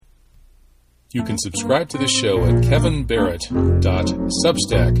You can subscribe to the show at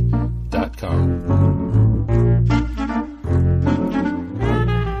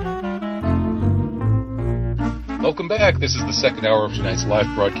kevinbarrett.substack.com. Welcome back. This is the second hour of tonight's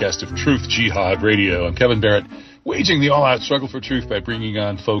live broadcast of Truth Jihad Radio. I'm Kevin Barrett, waging the all-out struggle for truth by bringing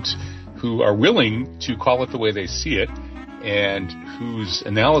on folks who are willing to call it the way they see it and whose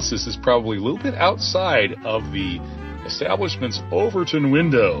analysis is probably a little bit outside of the establishment's Overton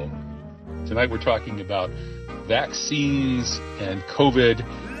window. Tonight we're talking about vaccines and COVID.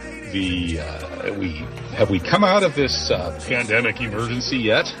 Have we come out of this pandemic emergency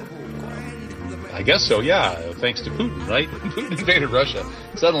yet? I guess so, yeah, thanks to Putin, right? Putin invaded Russia.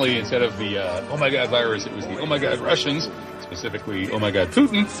 Suddenly, instead of the oh my God virus, it was the oh my God Russians, specifically oh my God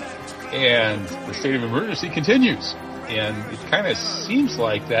Putin, and the state of emergency continues. And it kind of seems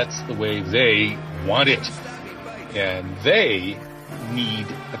like that's the way they want it. And they need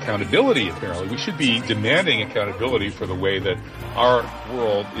accountability, apparently. We should be demanding accountability for the way that our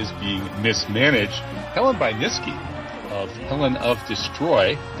world is being mismanaged. Helen Buyniski of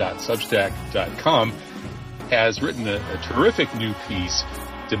helenofdestroy.substack.com has written a terrific new piece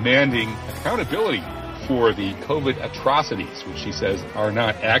demanding accountability for the COVID atrocities, which she says are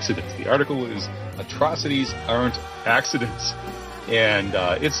not accidents. The article is Atrocities Aren't Accidents. And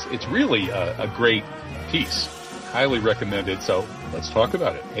it's really a great piece. Highly recommended. So let's talk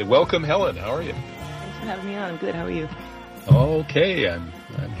about it. Hey, welcome, Helen. How are you? Thanks for having me on. I'm good. How are you? Okay, I'm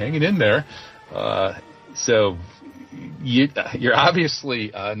hanging in there. So you're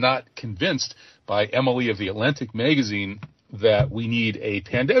obviously not convinced by Emily of the Atlantic magazine that we need a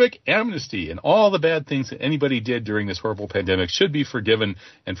pandemic amnesty and all the bad things that anybody did during this horrible pandemic should be forgiven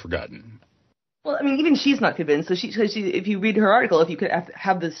and forgotten. Well, I mean, even she's not convinced. So if you read her article, if you could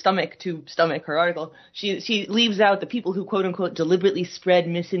have the stomach to stomach her article, she leaves out the people who quote unquote deliberately spread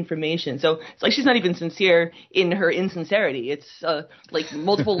misinformation. So it's like she's not even sincere in her insincerity. It's like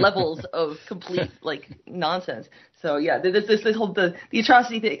multiple levels of complete like nonsense. So yeah, this whole the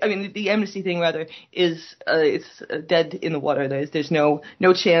atrocity thing. I mean, the amnesty thing rather is it's dead in the water. There's no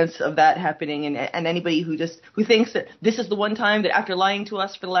chance of that happening. And anybody who thinks that this is the one time that after lying to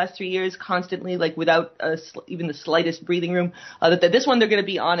us for the last 3 years constantly, like without even the slightest breathing room, that this one they're going to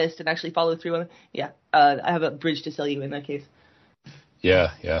be honest and actually follow through on. Yeah, I have a bridge to sell you in that case.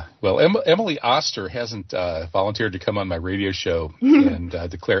 Yeah. Well, Emily Oster hasn't volunteered to come on my radio show and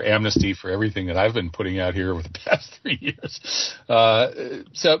declare amnesty for everything that I've been putting out here over the past 3 years.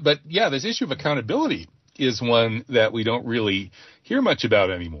 But yeah, this issue of accountability is one that we don't really hear much about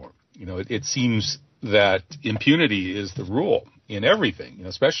anymore. You know, it seems that impunity is the rule in everything, you know,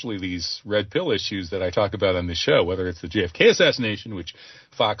 especially these red pill issues that I talk about on the show, whether it's the JFK assassination, which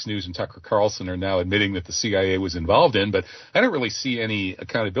Fox News and Tucker Carlson are now admitting that the CIA was involved in, but I don't really see any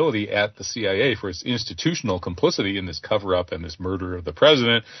accountability at the CIA for its institutional complicity in this cover-up and this murder of the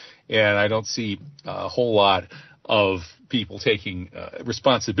president, and I don't see a whole lot of people taking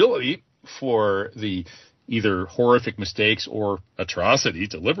responsibility for the either horrific mistakes or atrocities,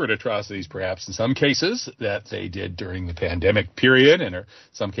 deliberate atrocities perhaps in some cases that they did during the pandemic period and are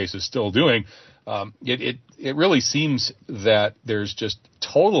some cases still doing. It really seems that there's just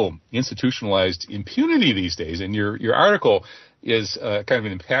total institutionalized impunity these days. And your article is kind of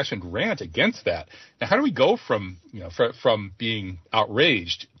an impassioned rant against that. Now, how do we go from being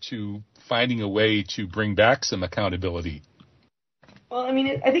outraged to finding a way to bring back some accountability? Well, I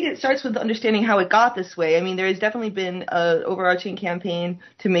mean, I think it starts with understanding how it got this way. I mean, there has definitely been an overarching campaign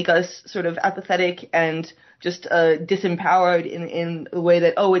to make us sort of apathetic and just disempowered in the way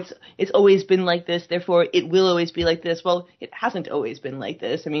that, it's always been like this, therefore it will always be like this. Well, it hasn't always been like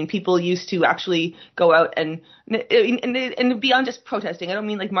this. I mean, people used to actually go out and beyond just protesting. I don't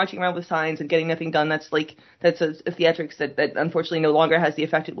mean like marching around with signs and getting nothing done. That's a theatrics that unfortunately no longer has the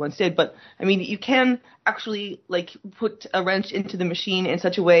effect it once did. But I mean, you can actually like put a wrench into the machine in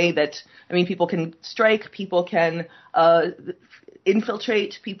such a way that, I mean, people can strike, people can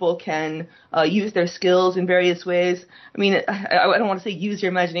infiltrate, people can use their skills in various ways. I mean, I don't want to say use your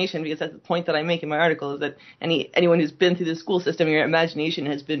imagination, because that's the point that I make in my article, is that anyone who's been through the school system, your imagination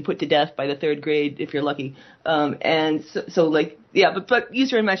has been put to death by the third grade if you're lucky. And so like, yeah, but use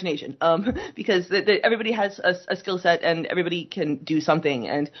your imagination, because everybody has a skill set and everybody can do something.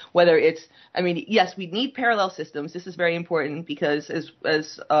 And whether it's, I mean, yes, we need parallel systems. This is very important because as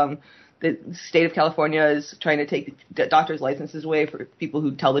the state of California is trying to take doctors' licenses away for people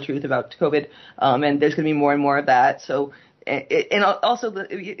who tell the truth about COVID, and there's going to be more and more of that. So, and also,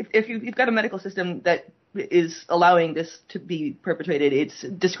 if you've got a medical system that is allowing this to be perpetrated, it's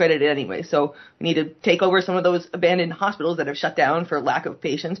discredited anyway. So we need to take over some of those abandoned hospitals that have shut down for lack of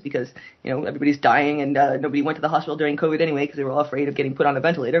patients because, everybody's dying and nobody went to the hospital during COVID anyway because they were all afraid of getting put on a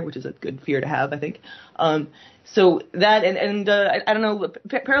ventilator, which is a good fear to have, I think. So that and I don't know,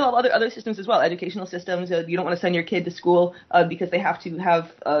 parallel other systems as well, educational systems. You don't want to send your kid to school because they have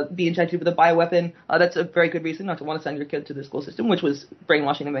to be injected with a bioweapon. That's a very good reason not to want to send your kid to the school system, which was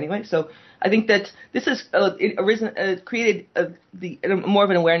brainwashing them anyway. So I think that this has created more of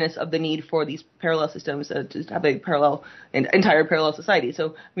an awareness of the need for these parallel systems to have a entire parallel society.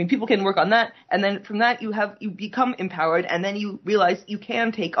 So people can work on that, and then from that you become empowered, and then you realize you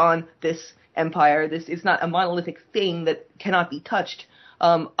can take on this empire. This is not a monolithic thing that cannot be touched.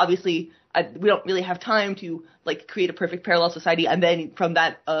 Obviously, we don't really have time to create a perfect parallel society and then from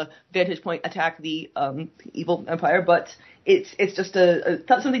that vantage point attack the evil empire. But it's just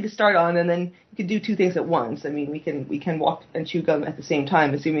something to start on, and then you can do two things at once. We can walk and chew gum at the same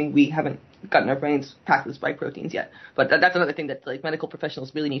time, assuming we haven't gotten our brains packed with spike proteins yet. But that's another thing that medical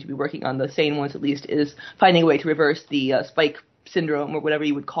professionals really need to be working on. The sane ones, at least, is finding a way to reverse the spike syndrome or whatever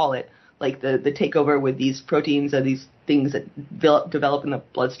you would call it. The takeover with these proteins or these things that develop in the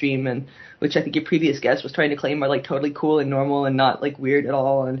bloodstream, and which I think your previous guest was trying to claim are totally cool and normal and not weird at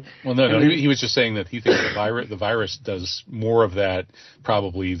all. He was just saying that he thinks the virus does more of that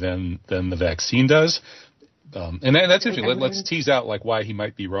probably than the vaccine does. And that's interesting. Let's tease out why he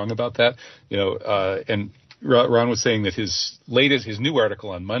might be wrong about that. And Ron was saying that his new article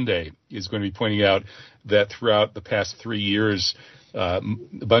on Monday is going to be pointing out that throughout the past 3 years, a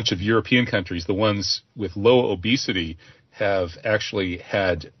bunch of European countries, the ones with low obesity, have actually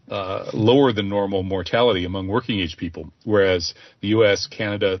had lower than normal mortality among working age people, whereas the U.S.,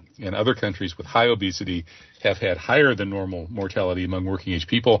 Canada, and other countries with high obesity have had higher than normal mortality among working age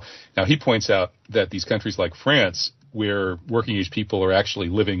people. Now, he points out that these countries like France, where working age people are actually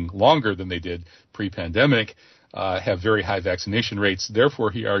living longer than they did pre-pandemic, have very high vaccination rates.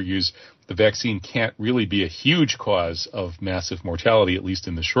 Therefore, he argues the vaccine can't really be a huge cause of massive mortality, at least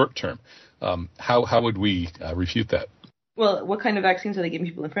in the short term. How would we refute that? Well, what kind of vaccines are they giving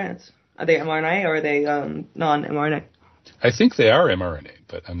people in France? Are they mRNA or are they non-mRNA? I think they are mRNA,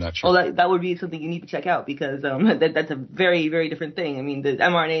 but I'm not sure. Well, that would be something you need to check out because that's a very, very different thing. The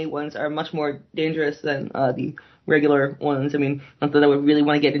mRNA ones are much more dangerous than the regular ones. Not that I would really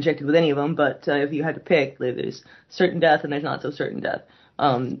want to get injected with any of them, but if you had to pick, there's certain death and there's not so certain death.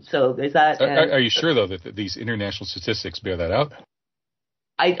 So there's that. Are you sure though that these international statistics bear that out?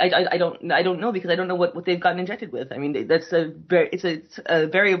 I don't know because I don't know what they've gotten injected with. That's it's a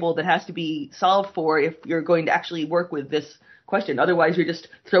variable that has to be solved for if you're going to actually work with this question. Otherwise, you're just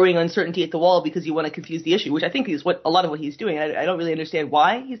throwing uncertainty at the wall because you want to confuse the issue, which I think is a lot of what he's doing. I don't really understand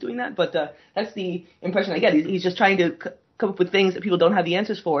why he's doing that, but that's the impression I get. He's just trying to come up with things that people don't have the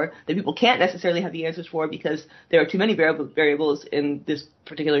answers for, that people can't necessarily have the answers for because there are too many variables in this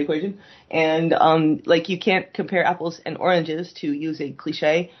particular equation. And you can't compare apples and oranges, to use a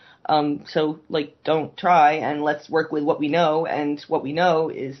cliche. So don't try, and let's work with what we know. And what we know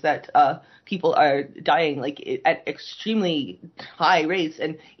is that people are dying at extremely high rates.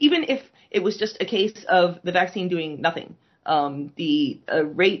 And even if it was just a case of the vaccine doing nothing, the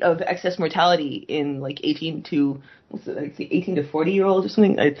rate of excess mortality in 18 to 40 year olds or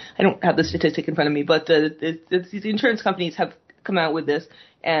something. I don't have the statistic in front of me, but the insurance companies have come out with this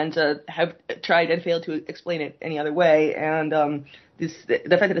and have tried and failed to explain it any other way. And the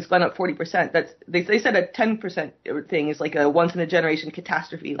fact that it's gone up 40%, they said a 10% thing is a once in a generation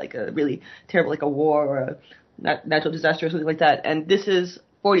catastrophe, a really terrible, a war or a natural disaster or something like that. And this is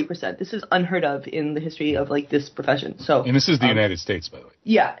 40%. This is unheard of in the history of this profession. So, and this is the United States, by the way.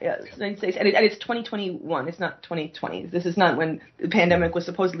 Yeah, it's the United States, and it's 2021. It's not 2020. This is not when the pandemic was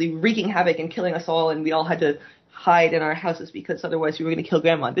supposedly wreaking havoc and killing us all, and we all had to hide in our houses because otherwise we were going to kill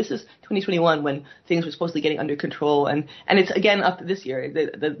grandma. This is 2021 when things were supposedly getting under control, and it's again up this year.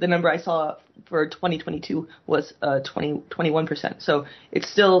 The number I saw for 2022 was 21%. So it's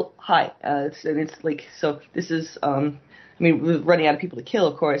still high. So this is. We're running out of people to kill,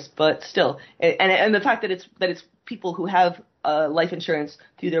 of course, but still, and the fact that it's people who have life insurance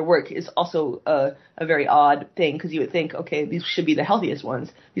through their work is also a very odd thing because you would think, okay, these should be the healthiest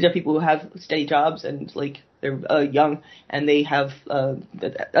ones. These are people who have steady jobs and they're young and they have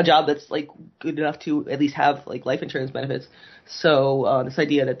a job that's good enough to at least have life insurance benefits. So this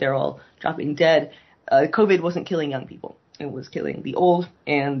idea that they're all dropping dead, COVID wasn't killing young people; it was killing the old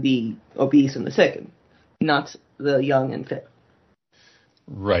and the obese and the sick, not the young and fit.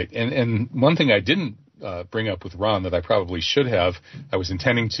 Right. And one thing I didn't bring up with Ron that I probably should have, I was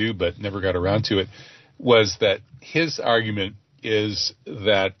intending to, but never got around to it, was that his argument is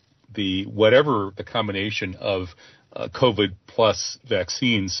that whatever the combination of COVID plus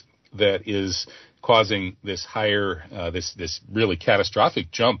vaccines that is causing this higher, this really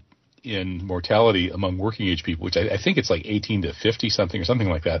catastrophic jump in mortality among working age people, which I think it's like 18 to 50 something or something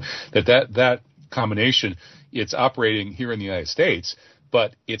like that, that combination, it's operating here in the United States,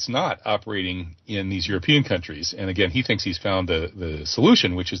 but it's not operating in these European countries. And again, he thinks he's found the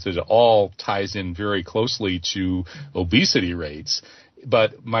solution, which is that it all ties in very closely to obesity rates.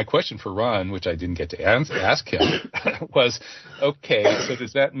 But my question for Ron, which I didn't get to ask him, was, okay, so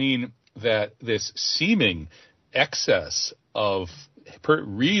does that mean that this seeming excess of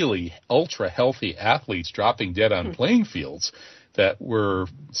really ultra healthy athletes dropping dead on playing fields that we're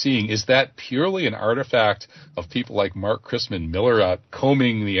seeing, is that purely an artifact of people like Mark Chrisman Miller out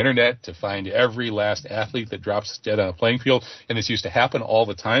combing the internet to find every last athlete that drops dead on a playing field, and this used to happen all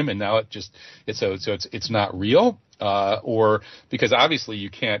the time, and now it's not real, or because obviously you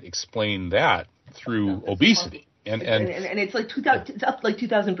can't explain that through obesity. And it's like it's up like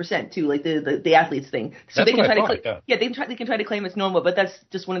 2,000% too, like the athletes thing. So they can they can try to claim it's normal, but that's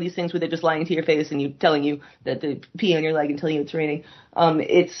just one of these things where they're just lying to your face and telling you that they pee on your leg and telling you it's raining.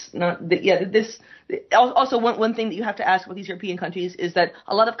 It's not. This also one thing that you have to ask about these European countries is that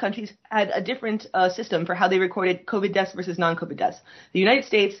a lot of countries had a different system for how they recorded COVID deaths versus non-COVID deaths. The United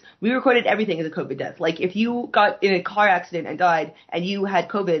States, we recorded everything as a COVID death. Like if you got in a car accident and died and you had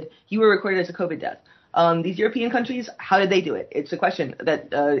COVID, you were recorded as a COVID death. These European countries, how did they do it? It's a question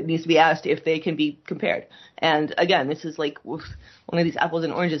that needs to be asked if they can be compared. And again, this is like one of these apples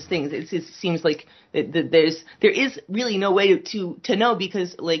and oranges things. It seems like there is really no way to know,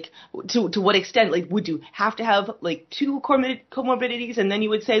 because like to what extent, like would you have to have like 2 comorbidities and then you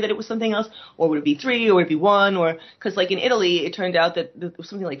would say that it was something else, or would it be 3, or would it be 1, or because like in Italy it turned out that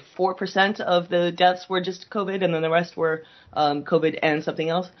something like 4% of the deaths were just COVID and then the rest were COVID and something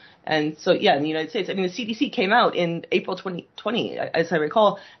else. And so, yeah, in the United States, I mean, the CDC came out in April 2020, as I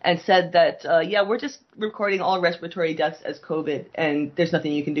recall, and said that, we're just recording all respiratory deaths as COVID, and there's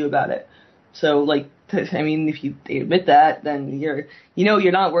nothing you can do about it. So, like, I mean, if they admit that, then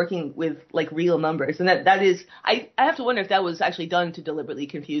you're not working with, like, real numbers. And that is, I have to wonder if that was actually done to deliberately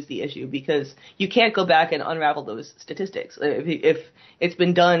confuse the issue, because you can't go back and unravel those statistics. If it's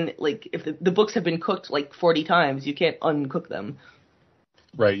been done, like, if the books have been cooked, like, 40 times, you can't uncook them.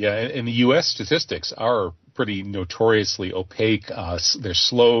 Right, yeah, and the U.S. statistics are pretty notoriously opaque. They're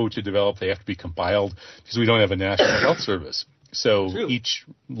slow to develop. They have to be compiled because we don't have a national health service. So True. Each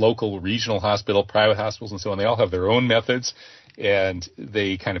local regional hospital, private hospitals, and so on, they all have their own methods, and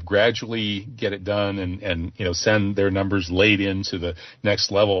they kind of gradually get it done and send their numbers laid into the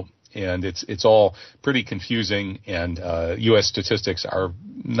next level. And it's all pretty confusing, and U.S. statistics are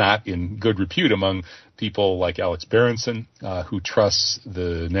not in good repute among people like Alex Berenson, who trusts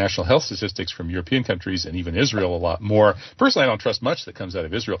the national health statistics from European countries and even Israel a lot more. Personally, I don't trust much that comes out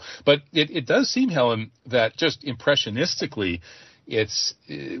of Israel. But it does seem, Helen, that just impressionistically, it's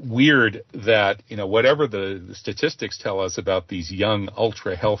weird that, whatever the statistics tell us about these young,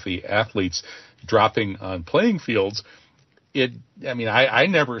 ultra-healthy athletes dropping on playing fields, I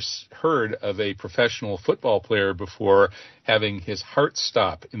never heard of a professional football player before having his heart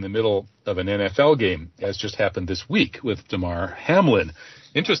stop in the middle of an NFL game, as just happened this week with Damar Hamlin.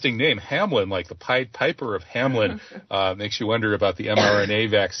 Interesting name, Hamlin, like the Pied Piper of Hamlin. Makes you wonder about the mRNA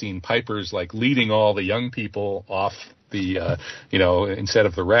vaccine pipers, like leading all the young people off the, instead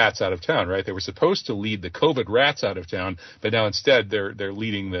of the rats out of town, right? They were supposed to lead the COVID rats out of town, but now instead they're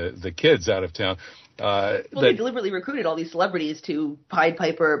leading the kids out of town. They deliberately recruited all these celebrities to Pied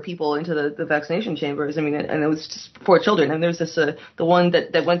Piper people into the vaccination chambers. I mean, and it was just for children. And there's this the one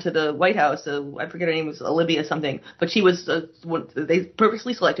that went to the White House. I forget her name, was Olivia something, but she was they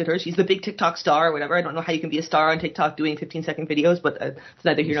purposely selected her. She's the big TikTok star or whatever. I don't know how you can be a star on TikTok doing 15-second videos, but it's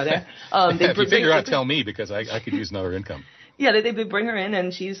neither here nor there. If you figure out, tell me, because I could use another income. Yeah, they bring her in,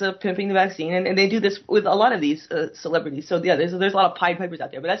 and she's pimping the vaccine, and they do this with a lot of these celebrities. So yeah, there's a lot of Pied Pipers out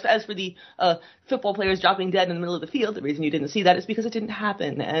there. But as for the football players dropping dead in the middle of the field, the reason you didn't see that is because it didn't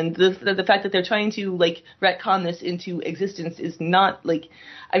happen. And the fact that they're trying to like retcon this into existence is not like,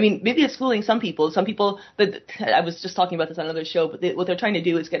 I mean, maybe it's fooling some people. Some people, but I was just talking about this on another show. But what they're trying to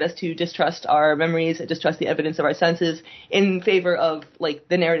do is get us to distrust our memories, distrust the evidence of our senses in favor of like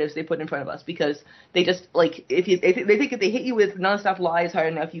the narratives they put in front of us, because they just like they think if they hit you you with nonstop lies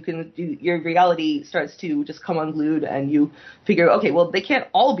hard enough, your reality starts to just come unglued, and you figure, okay, well, they can't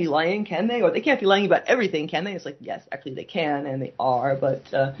all be lying, can they? Or they can't be lying about everything, can they? It's like, yes, actually they can, and they are, but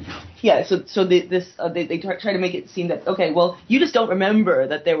yeah. So they try to make it seem that, okay, well, you just don't remember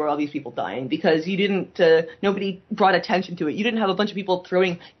that there were all these people dying because you didn't. Nobody brought attention to it. You didn't have a bunch of people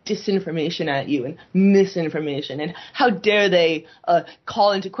throwing disinformation at you and misinformation, and how dare they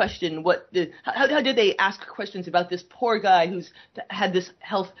call into question how dare they ask questions about this poor guy who's had this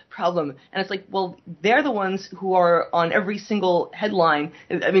health problem. And it's like, well, they're the ones who are on every single headline.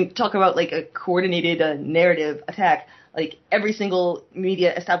 I mean, talk about like a coordinated narrative attack. Like every single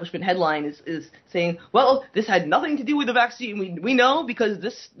media establishment headline is saying, well, this had nothing to do with the vaccine. We know because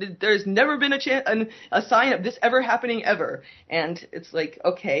there's never been a sign of this ever happening ever. And it's like,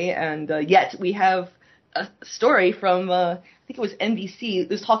 okay, and yet we have a story from I think it was NBC. It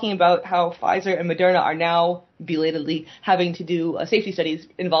was talking about how Pfizer and Moderna are now belatedly having to do safety studies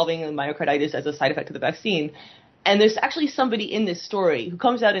involving myocarditis as a side effect of the vaccine. And there's actually somebody in this story who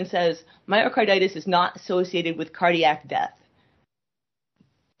comes out and says myocarditis is not associated with cardiac death.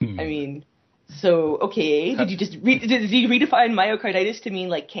 I mean, so, okay, did you redefine myocarditis to mean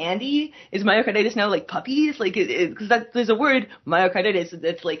like candy? Is myocarditis now like puppies? Like, because there's a word, myocarditis,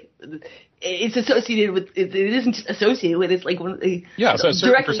 that's like, it's associated with, it isn't just associated with, it's like one of the, yeah, so a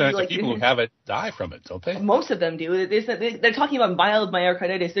certain percentage of people who have it die from it, don't they? Most of them do. They're talking about mild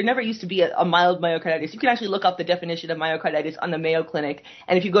myocarditis. There never used to be a mild myocarditis. You can actually look up the definition of myocarditis on the Mayo Clinic,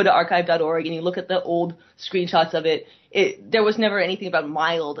 and if you go to archive.org and you look at the old screenshots of it, there was never anything about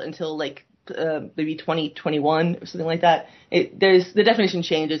mild until like maybe 2021 or something like that. The definition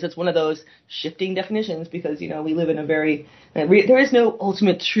changes. It's one of those shifting definitions because, we live in a very, there is no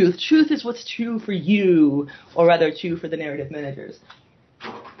ultimate truth. Truth is what's true for you, or rather true for the narrative managers.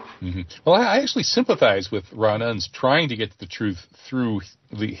 Mm-hmm. Well, I actually sympathize with Ron Unz trying to get to the truth through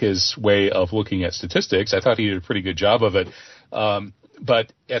his way of looking at statistics. I thought he did a pretty good job of it.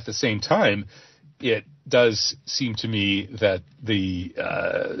 But at the same time, it does seem to me that the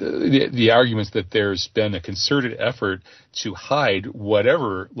arguments that there's been a concerted effort to hide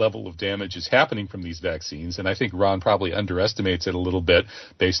whatever level of damage is happening from these vaccines, and I think Ron probably underestimates it a little bit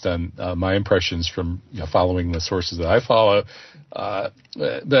based on my impressions from following the sources that I follow. But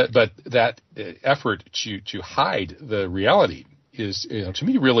that effort to hide the reality is, to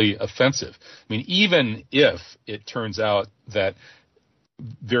me, really offensive. I mean, even if it turns out that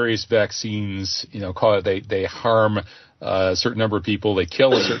various vaccines, they harm a certain number of people, they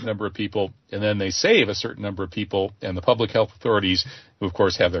kill a certain number of people, and then they save a certain number of people, and the public health authorities, who of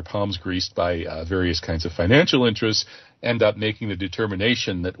course have their palms greased by various kinds of financial interests, end up making the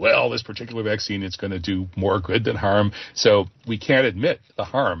determination that, well, this particular vaccine is going to do more good than harm, so we can't admit the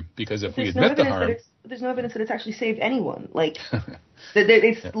harm, because if we admit the harm... There's no evidence that it's actually saved anyone. Like,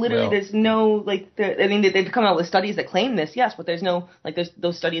 it's literally, there's no, like, they've come out with studies that claim this, yes, but there's no, like,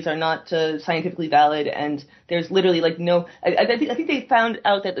 those studies are not scientifically valid, and there's literally, like, no, I think they found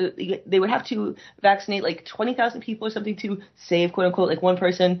out that they would have to vaccinate, like, 20,000 people or something to save, quote unquote, like, one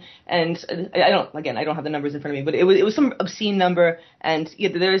person, and I don't have the numbers in front of me, but it was some obscene number, and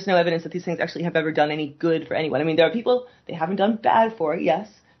there is no evidence that these things actually have ever done any good for anyone. I mean, there are people they haven't done bad for, yes.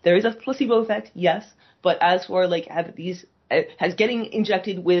 There is a placebo effect, yes, but as for like has getting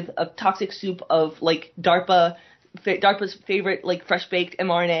injected with a toxic soup of like DARPA's favorite like fresh baked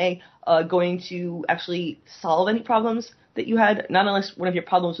mRNA going to actually solve any problems that you had? Not unless one of your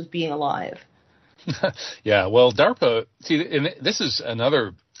problems was being alive. Yeah, well, DARPA. See, and this is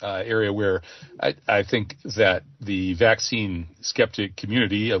another area where I think that the vaccine skeptic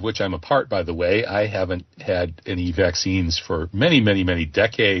community, of which I'm a part, by the way, I haven't had any vaccines for many, many, many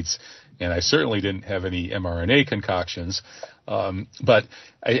decades, and I certainly didn't have any mRNA concoctions. But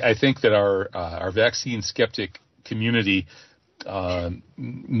I think that our vaccine skeptic community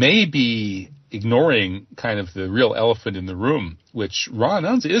may be ignoring kind of the real elephant in the room, which Ron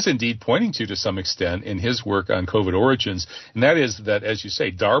Unz is indeed pointing to some extent in his work on COVID origins. And that is that, as you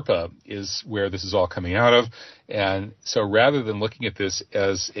say, DARPA is where this is all coming out of. And so rather than looking at this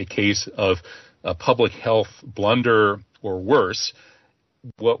as a case of a public health blunder or worse,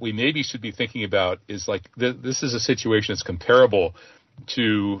 what we maybe should be thinking about is like this is a situation that's comparable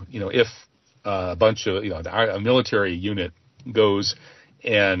to, if a bunch of, a military unit goes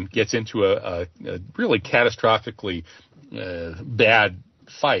and gets into a really catastrophically bad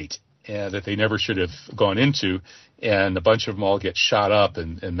fight that they never should have gone into, and a bunch of them all get shot up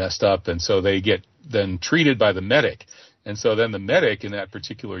and messed up, and so they get then treated by the medic. And so then the medic in that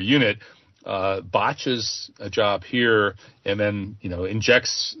particular unit botches a job here, and then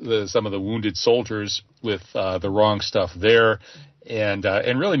injects some of the wounded soldiers with the wrong stuff there, and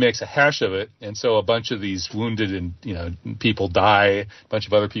really makes a hash of it. And so a bunch of these wounded and people die, a bunch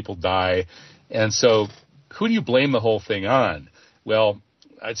of other people die, and so who do you blame the whole thing on? Well,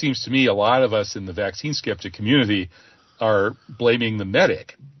 it seems to me a lot of us in the vaccine skeptic community are blaming the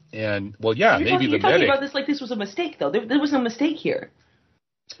medic. And maybe the medic. You're talking about this like this was a mistake, though. There was no mistake here.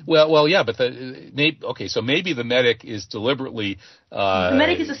 Well, yeah, but so maybe the medic is deliberately. The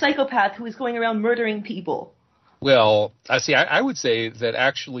medic is a psychopath who is going around murdering people. Well, I would say that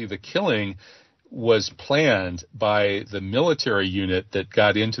actually the killing was planned by the military unit that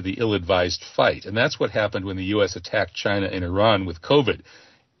got into the ill-advised fight, and that's what happened when the U.S. attacked China and Iran with COVID.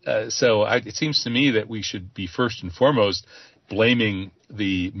 It seems to me that we should be first and foremost blaming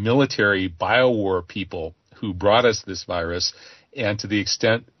the military biowar people who brought us this virus. And to the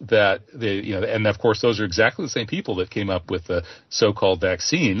extent that and of course those are exactly the same people that came up with the so-called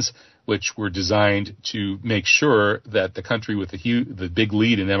vaccines, which were designed to make sure that the country with the big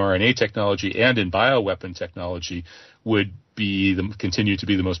lead in mRNA technology and in bioweapon technology would continue to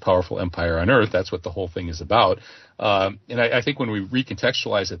be the most powerful empire on earth. That's what the whole thing is about. And I think when we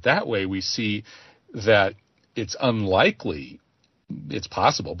recontextualize it that way, we see that it's unlikely. It's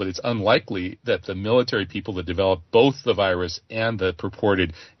possible, but it's unlikely that the military people that developed both the virus and the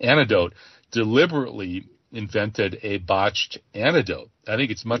purported antidote deliberately invented a botched antidote. I think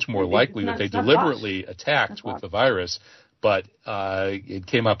it's much more likely that they deliberately attacked with the virus, but it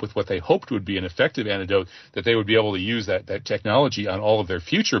came up with what they hoped would be an effective antidote, that they would be able to use that technology on all of their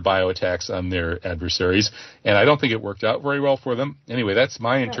future bioattacks on their adversaries. And I don't think it worked out very well for them. Anyway, that's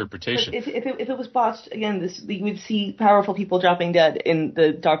my interpretation. If it was botched, again, you would see powerful people dropping dead in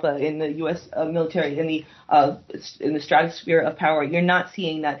the DARPA, in the U.S. Military, in the stratosphere of power. You're not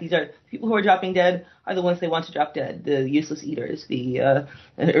seeing that. These are people who are dropping dead are the ones they want to drop dead. The useless eaters, the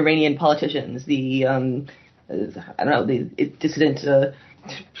Iranian politicians, the dissident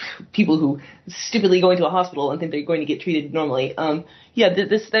people who stupidly go into a hospital and think they're going to get treated normally. I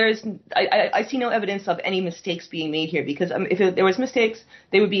see no evidence of any mistakes being made here, because if there was mistakes,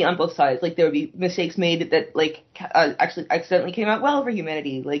 they would be on both sides. Like, there would be mistakes made that actually accidentally came out well for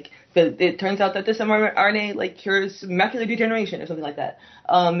humanity. Like, it turns out that this mRNA cures macular degeneration or something like that.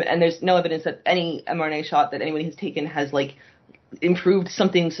 And there's no evidence that any mRNA shot that anybody has taken has improved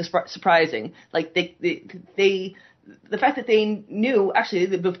something surprising. The fact that they knew,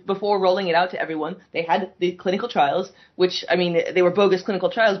 actually, before rolling it out to everyone, they had the clinical trials, which, they were bogus clinical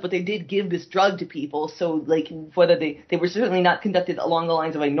trials, but they did give this drug to people. So, whether they were certainly not conducted along the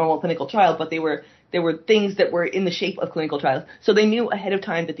lines of a normal clinical trial, but they were things that were in the shape of clinical trials. So they knew ahead of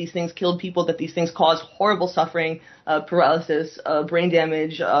time that these things killed people, that these things caused horrible suffering, paralysis, brain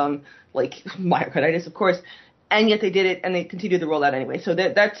damage, myocarditis, of course. And yet they did it, and they continued the rollout anyway. So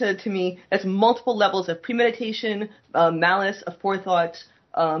that's to me, that's multiple levels of premeditation, malice, of forethought.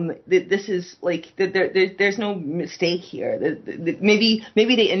 This is there's no mistake here. Maybe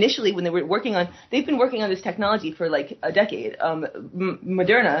they initially, when they were they've been working on this technology for a decade.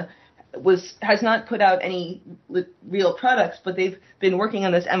 Moderna has not put out any real products, but they've been working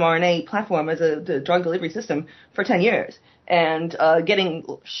on this mRNA platform as the drug delivery system for 10 years. And getting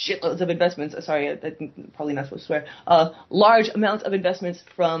shitloads of investments. Sorry, I'm probably not supposed to swear. Large amounts of investments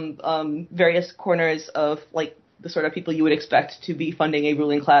from various corners of the sort of people you would expect to be funding a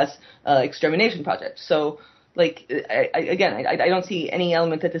ruling class extermination project. So, I don't see any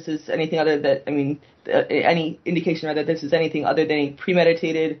element that this is anything other than any indication rather this is anything other than a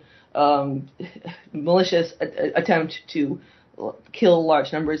premeditated, malicious attempt to kill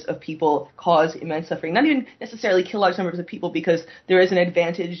large numbers of people, cause immense suffering. Not even necessarily kill large numbers of people, because there is an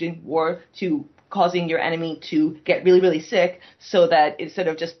advantage in war to causing your enemy to get really, really sick, so that instead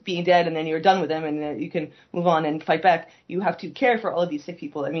of just being dead and then you're done with them and you can move on and fight back, you have to care for all of these sick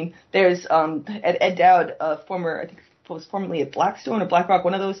people. There's Ed Dowd, I think was formerly at Blackstone or BlackRock,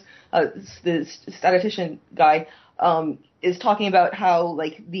 one of those, the statistician guy, is talking about how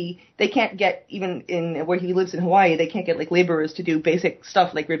they can't get, even in where he lives in Hawaii, they can't get laborers to do basic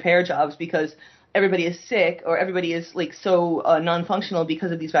stuff like repair jobs, because everybody is sick, or everybody is so non-functional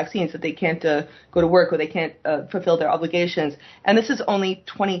because of these vaccines that they can't go to work, or they can't fulfill their obligations. And this is only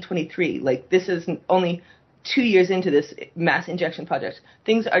 2023. This is only 2 years into this mass injection project.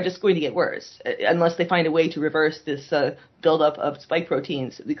 Things are just going to get worse unless they find a way to reverse this buildup of spike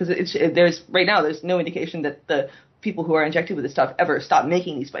proteins, because there's no indication that the people who are injected with this stuff ever stop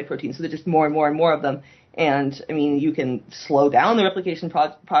making these spike proteins. So there's just more and more and more of them. And you can slow down the replication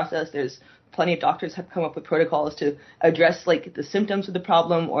process. There's plenty of doctors have come up with protocols to address like the symptoms of the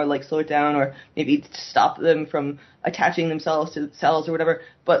problem, or like slow it down, or maybe stop them from attaching themselves to cells or whatever.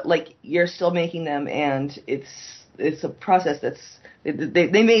 But like you're still making them, and it's a process that's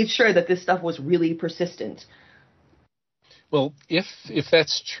they made sure that this stuff was really persistent. Well, if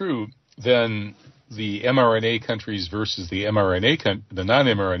that's true, then the mRNA countries versus the the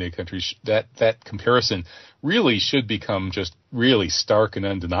non-mRNA countries, that comparison really should become just really stark and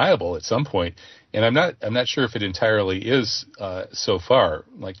undeniable at some point. And I'm not sure if it entirely is so far.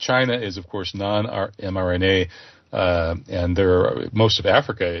 Like China is, of course, non-mRNA, and most of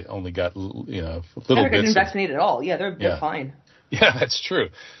Africa only got little Africa bits. Didn't vaccinate at all. Yeah, they're fine. Yeah, that's true.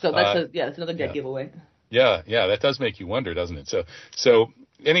 So that's another dead giveaway. Yeah, that does make you wonder, doesn't it? So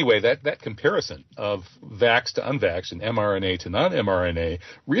anyway, that comparison of vax to unvaxxed and mRNA to non-mRNA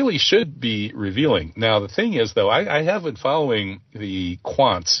really should be revealing. Now, the thing is, though, I have been following the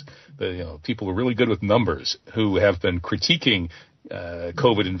quants, the people who are really good with numbers, who have been critiquing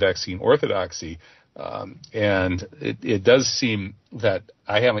COVID and vaccine orthodoxy, and it does seem that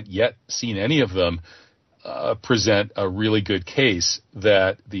I haven't yet seen any of them present a really good case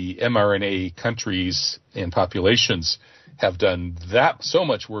that the mRNA countries and populations have done that so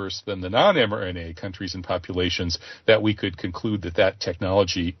much worse than the non-mRNA countries and populations that we could conclude that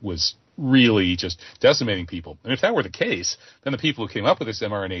technology was really just decimating people. And if that were the case, then the people who came up with this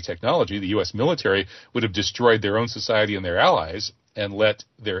mRNA technology, the U.S. military, would have destroyed their own society and their allies and let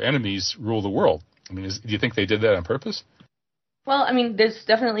their enemies rule the world. I mean, do you think they did that on purpose? Well, I mean, there's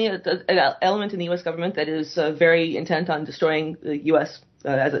definitely an element in the U.S. government that is very intent on destroying the U.S.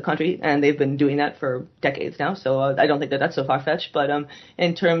 As a country, and they've been doing that for decades now, so I don't think that's so far-fetched. But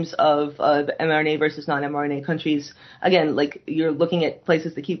in terms of mRNA versus non-mRNA countries, again, like you're looking at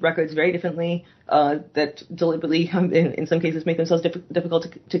places that keep records very differently, that deliberately, in some cases, make themselves difficult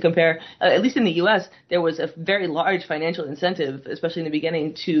to compare. At least in the U.S., there was a very large financial incentive, especially in the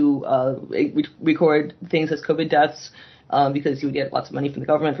beginning, to record things as COVID deaths, because you would get lots of money from the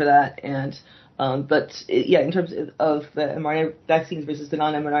government for that. And in terms of the mRNA vaccines versus the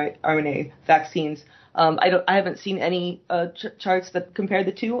non-mRNA vaccines, I haven't seen any charts that compare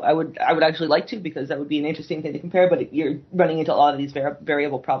the two. I would actually like to, because that would be an interesting thing to compare. But you're running into a lot of these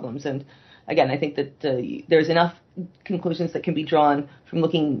variable problems. And again, I think that there's enough conclusions that can be drawn from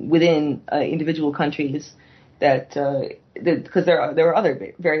looking within individual countries that because there are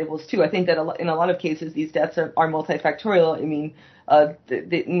other variables too. I think that in a lot of cases these deaths are multifactorial. I mean,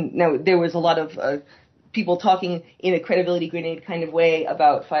 now there was a lot of people talking in a credibility grenade kind of way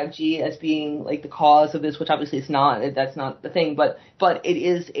about 5G as being like the cause of this, which obviously it's not. That's not the thing, but it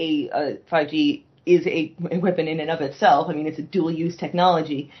is 5G is a weapon in and of itself. I mean, it's a dual-use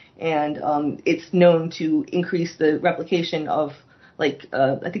technology, and it's known to increase the replication of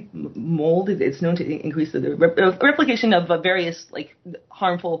I think mold. It's known to increase the replication of various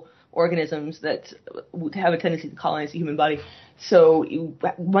harmful organisms that would have a tendency to colonize the human body. So you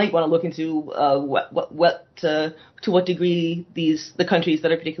might want to look into to what degree the countries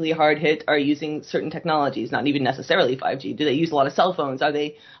that are particularly hard hit are using certain technologies, not even necessarily 5G. Do they use a lot of cell phones? Are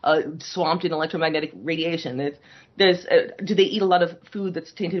they swamped in electromagnetic radiation? Do they eat a lot of food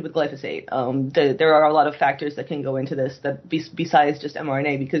that's tainted with glyphosate? There are a lot of factors that can go into this that besides just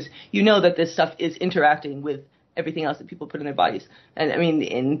mRNA, because you know that this stuff is interacting with everything else that people put in their bodies. And I mean,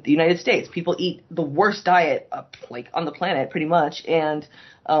 in the United States, people eat the worst diet on the planet pretty much, and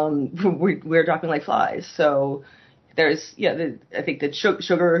we're dropping like flies. So I think that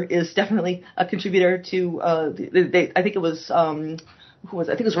sugar is definitely a contributor to I think it was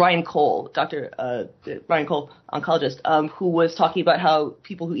Ryan Cole, Dr. Ryan Cole, oncologist, who was talking about how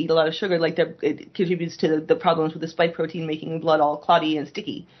people who eat a lot of sugar, it contributes to the problems with the spike protein making blood all clotty and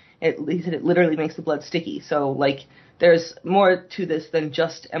sticky. He said it literally makes the blood sticky. So, there's more to this than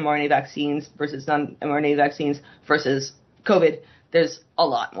just mRNA vaccines versus non-mRNA vaccines versus COVID. There's a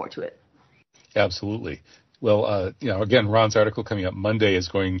lot more to it. Absolutely. Well, again, Ron's article coming up Monday is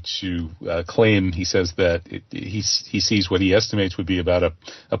going to claim, he says that he sees what he estimates would be about a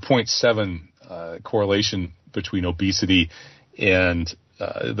 0.7 correlation between obesity and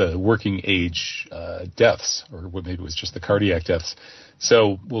the working age deaths, or maybe it was just the cardiac deaths.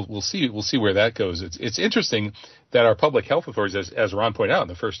 So we'll see where that goes. It's interesting that our public health authorities, as Ron pointed out in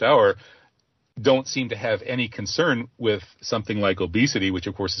the first hour, don't seem to have any concern with something like obesity, which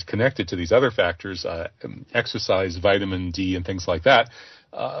of course is connected to these other factors, exercise, vitamin D, and things like that.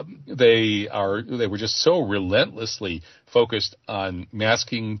 They were just so relentlessly focused on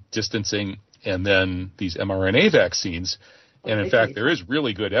masking, distancing, and then these mRNA vaccines. And in fact, there is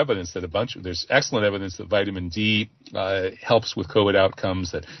really good evidence that there's excellent evidence that vitamin D helps with COVID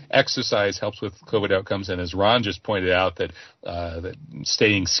outcomes, that exercise helps with COVID outcomes, and as Ron just pointed out, that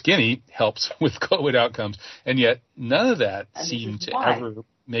staying skinny helps with COVID outcomes, and yet none of that seemed to ever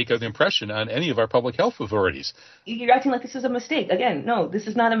make an impression on any of our public health authorities. You're acting like this is a mistake. Again, no, this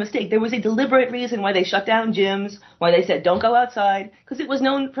is not a mistake. There was a deliberate reason why they shut down gyms, why they said don't go outside, because it was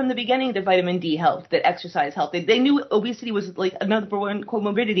known from the beginning that vitamin D helped, that exercise helped. They knew obesity was like another one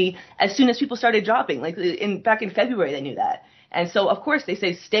comorbidity as soon as people started dropping. Like back in February, they knew that. And so, of course, they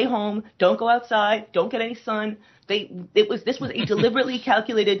say stay home, don't go outside, don't get any sun. This was a deliberately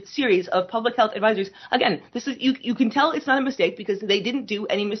calculated series of public health advisors. Again, this is you can tell it's not a mistake because they didn't do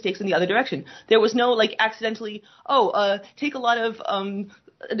any mistakes in the other direction. There was no accidentally take a lot of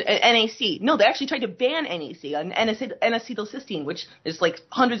NAC. No, they actually tried to ban NAC, N-acetylcysteine, which is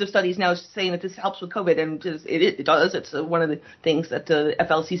hundreds of studies now saying that this helps with COVID, and it does. It's one of the things that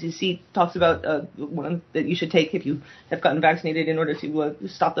FLCCC talks about, one that you should take if you have gotten vaccinated in order to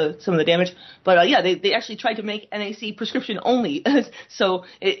stop some of the damage. But they actually tried to make NAC prescription only. So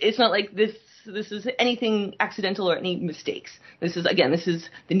it's not like this is anything accidental or any mistakes. This is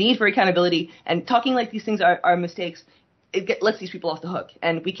the need for accountability, and talking like these things are mistakes. It lets these people off the hook,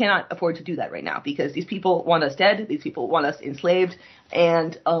 and we cannot afford to do that right now because these people want us dead, these people want us enslaved,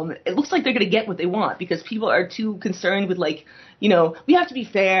 and it looks like they're going to get what they want because people are too concerned with we have to be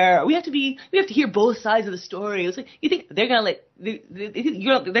fair, we have to hear both sides of the story. It's like, you think they're going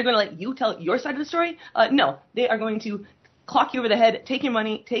to let you tell your side of the story? No, they are going to clock you over the head, take your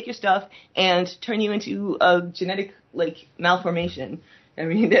money, take your stuff, and turn you into a genetic malformation. I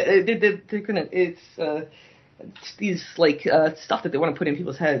mean, they're gonna. It's these stuff that they want to put in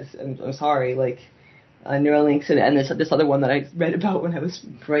people's heads. I'm sorry, Neuralinks and this other one that I read about when I was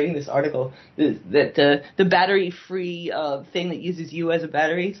writing this article, that the battery-free thing that uses you as a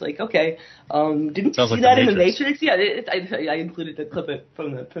battery. It's like, okay, didn't you see that in the Matrix? Yeah, I included the clip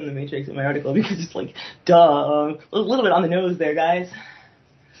from the Matrix in my article because it's duh, a little bit on the nose there, guys.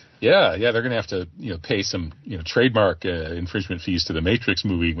 Yeah, they're going to have to pay some trademark infringement fees to the Matrix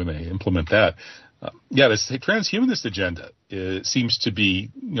movie when they implement that. This transhumanist agenda seems to be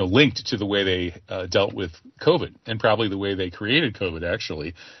linked to the way they dealt with COVID, and probably the way they created COVID,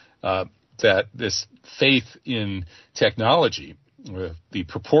 actually. That this faith in technology, the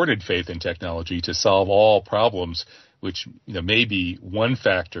purported faith in technology to solve all problems, which may be one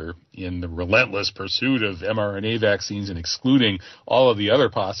factor in the relentless pursuit of mRNA vaccines and excluding all of the other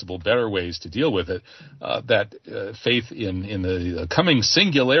possible better ways to deal with it, that faith in the coming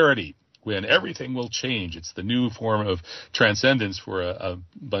singularity, when everything will change. It's the new form of transcendence for a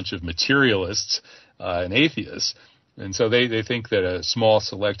bunch of materialists and atheists. And so they think that a small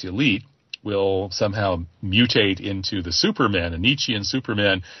select elite will somehow mutate into the Superman, a Nietzschean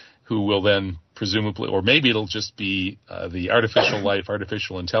Superman, who will then presumably, or maybe it'll just be the artificial life,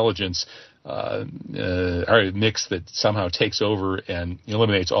 artificial intelligence mix that somehow takes over and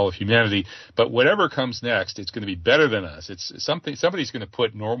eliminates all of humanity. But whatever comes next, it's going to be better than us. It's somebody's going to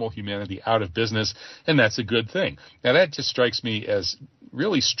put normal humanity out of business, and that's a good thing. Now that just strikes me as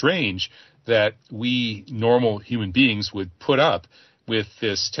really strange that we normal human beings would put up with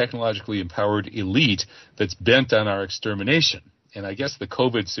this technologically empowered elite that's bent on our extermination. And I guess the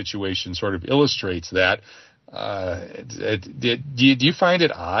COVID situation sort of illustrates that. Do you find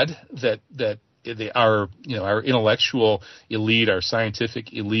it odd that our intellectual elite, our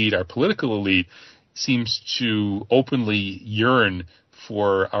scientific elite, our political elite seems to openly yearn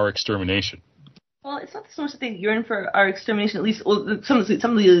for our extermination? Well, it's not so much that they yearn for our extermination. At least, well, some of the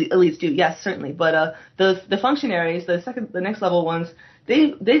elites do, yes, certainly. But the functionaries, the next level ones,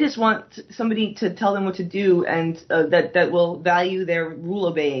 they just want somebody to tell them what to do, and that will value their rule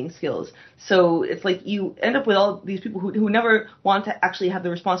obeying skills. So it's like you end up with all these people who never want to actually have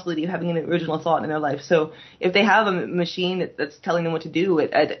the responsibility of having an original thought in their life. So if they have a machine that's telling them what to do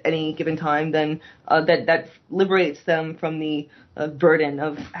at any given time, then that liberates them from the burden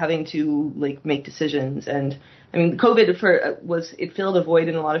of having to make decisions. And I mean, COVID it filled a void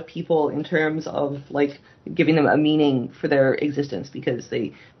in a lot of people in terms of giving them a meaning for their existence, because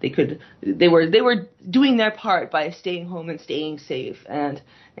they were doing their part by staying home and staying safe. And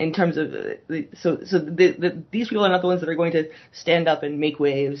in terms of these people are not the ones that are going to stand up and make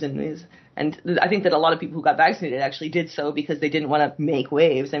waves and And I think that a lot of people who got vaccinated actually did so because they didn't want to make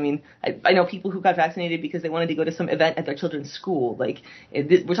waves. I mean, I know people who got vaccinated because they wanted to go to some event at their children's school. Like,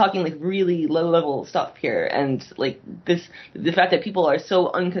 we're talking like really low level stuff here. And like the fact that people are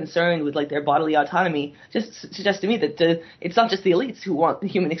so unconcerned with like their bodily autonomy just suggests to me that it's not just the elites who want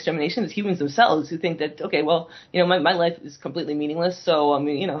human extermination, it's humans themselves who think that, okay, well, my life is completely meaningless. So, I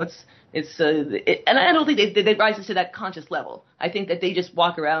mean, and I don't think they rise to that conscious level. I think that they just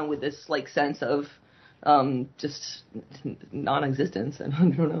walk around with this like sense of just non-existence. I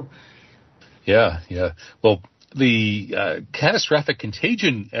don't know. Yeah. Well, the catastrophic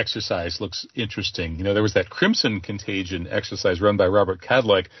contagion exercise looks interesting. There was that Crimson Contagion exercise run by Robert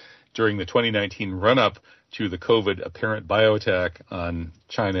Kadlec during the 2019 run-up to the COVID apparent bioattack on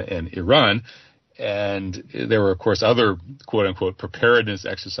China and Iran. And there were, of course, other quote-unquote preparedness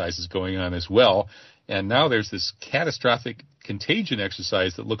exercises going on as well. And now there's this catastrophic contagion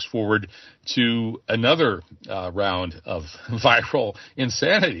exercise that looks forward to another round of viral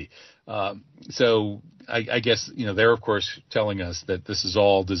insanity. So I guess, they're, of course, telling us that this is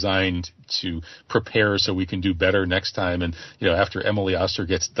all designed to prepare so we can do better next time. And, after Emily Oster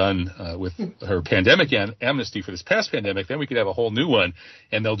gets done with her pandemic amnesty for this past pandemic, then we could have a whole new one,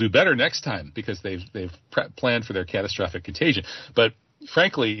 and they'll do better next time because they've planned for their catastrophic contagion. But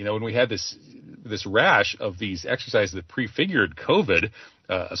frankly, when we had this rash of these exercises that prefigured COVID,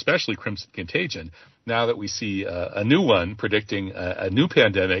 especially Crimson Contagion, now that we see a new one predicting a new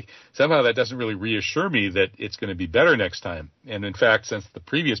pandemic, somehow that doesn't really reassure me that it's going to be better next time. And in fact, since the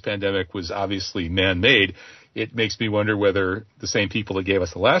previous pandemic was obviously man-made, it makes me wonder whether the same people that gave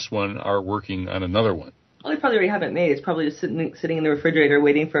us the last one are working on another one. Well, they probably already have it made. It's probably just sitting in the refrigerator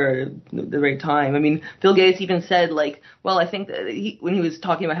waiting for the right time. I mean, Bill Gates even said, like, well, I think that when he was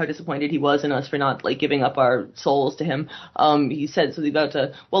talking about how disappointed he was in us for not, like, giving up our souls to him, he said something about,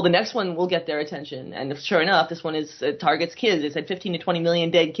 well, the next one will get their attention. And sure enough, this one is targets kids. It said 15 to 20 million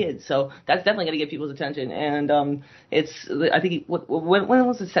dead kids. So that's definitely going to get people's attention. And I think, when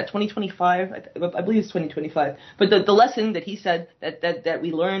was it set? 2025? I believe it's 2025. But the lesson that he said that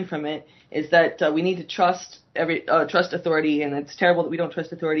we learned from it is that we need to trust authority, and it's terrible that we don't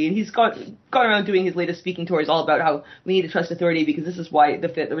trust authority. And he's gone around doing his latest speaking tours all about how we need to trust authority because this is why the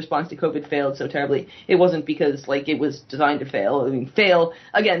response to COVID failed so terribly. It wasn't because like it was designed to fail. I mean, fail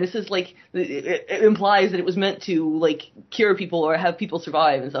again. This is like it implies that it was meant to like cure people or have people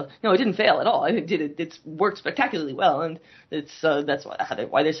survive and stuff. No, it didn't fail at all. It's worked spectacularly well, and that's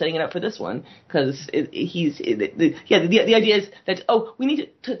why they're setting it up for this one because the idea is that we need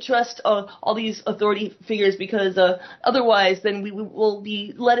to trust all these authority figures because otherwise then we will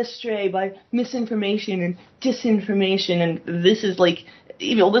be led astray by misinformation and disinformation. And this is like,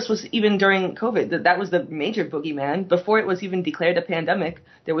 this was even during COVID. That was the major boogeyman. Before it was even declared a pandemic,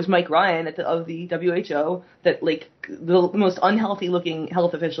 there was Mike Ryan of the WHO, that like the most unhealthy looking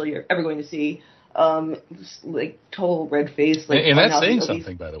health official you're ever going to see. Like total red face, like, and that's saying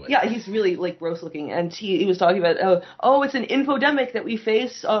something, by the way. Yeah, he's really like gross looking, and he was talking about it's an infodemic that we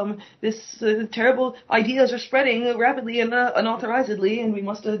face. This terrible ideas are spreading rapidly and unauthorizedly, and we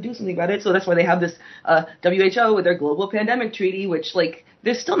must do something about it. So that's why they have this WHO with their global pandemic treaty, which like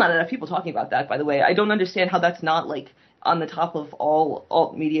there's still not enough people talking about that. By the way, I don't understand how that's not like on the top of all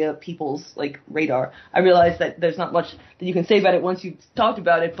alt media people's like radar. I realize that there's not much that you can say about it once you've talked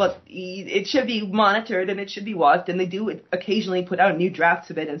about it, but it should be monitored and it should be watched, and they do occasionally put out new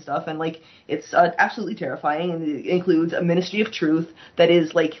drafts of it and stuff, and like it's absolutely terrifying, and it includes a Ministry of Truth that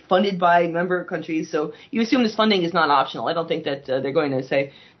is like funded by member countries, so you assume this funding is not optional. I don't think that they're going to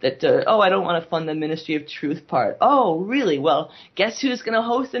say that, I don't want to fund the Ministry of Truth part. Oh, really? Well, guess who's going to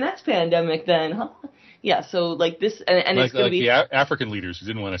host the next pandemic then, huh? Yeah, so like this, and like, it's going to be the African leaders who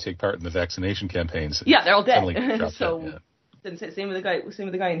didn't want to take part in the vaccination campaigns. Yeah, they're all dead. So same with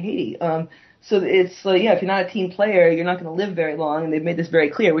the guy in Haiti. So it's if you're not a team player, you're not going to live very long, and they've made this very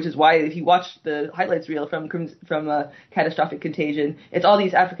clear. Which is why if you watch the highlights reel from Catastrophic Contagion, it's all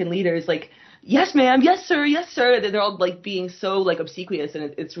these African leaders like, yes, ma'am, yes, sir, yes, sir. They're all like being so like obsequious,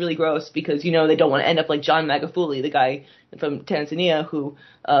 and it's really gross because they don't want to end up like John Magufuli, the guy from Tanzania who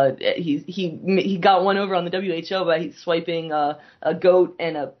he got one over on the WHO by swiping a goat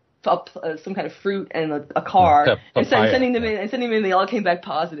and some kind of fruit and a car and sending them in, and they all came back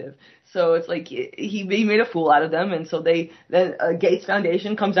positive. So it's like he made a fool out of them, and so then Gates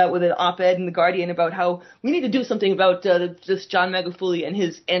Foundation comes out with an op-ed in The Guardian about how we need to do something about this John Magufuli and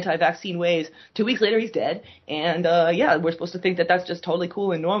his anti-vaccine ways. 2 weeks later, he's dead, and we're supposed to think that that's just totally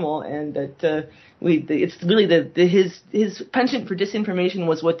cool and normal, and that it's really his penchant for disinformation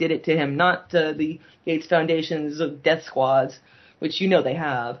was what did it to him, not the Gates Foundation's death squads, which they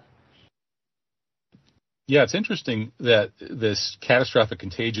have. Yeah, it's interesting that this catastrophic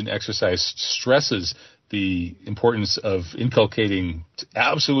contagion exercise stresses the importance of inculcating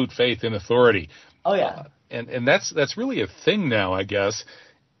absolute faith in authority. Oh, yeah. And that's really a thing now, I guess.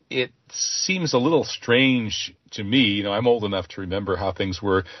 It seems a little strange to me. You know, I'm old enough to remember how things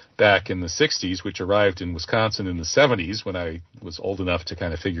were back in the 60s, which arrived in Wisconsin in the 70s when I was old enough to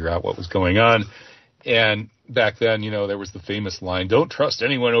kind of figure out what was going on. And back then, you know, there was the famous line, don't trust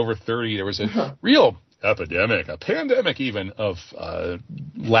anyone over 30. There was a real epidemic, a pandemic even, of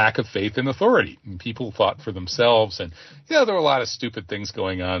lack of faith in authority. And people fought for themselves. And, you know, there were a lot of stupid things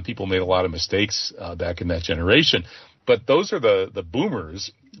going on. People made a lot of mistakes back in that generation. But those are the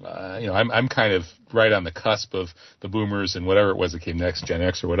boomers. You know, I'm kind of right on the cusp of the boomers and whatever it was that came next, Gen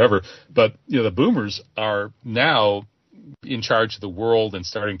X or whatever. But, you know, the boomers are now in charge of the world and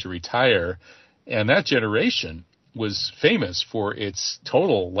starting to retire. And that generation was famous for its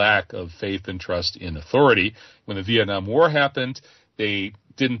total lack of faith and trust in authority. When the Vietnam War happened, they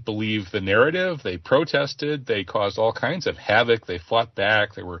didn't believe the narrative. They protested. They caused all kinds of havoc. They fought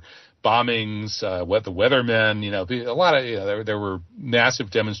back. There were bombings, the weathermen, you know, a lot of, you know, there were massive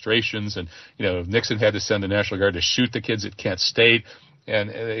demonstrations, and, you know, Nixon had to send the National Guard to shoot the kids at Kent State. And,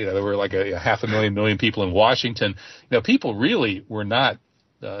 you know, there were like a 500,000 people in Washington. You know, people really were not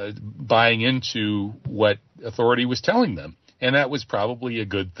buying into what authority was telling them. And that was probably a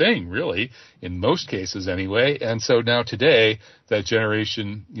good thing, really, in most cases anyway. And so now today, that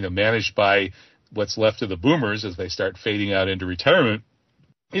generation, you know, managed by what's left of the boomers as they start fading out into retirement,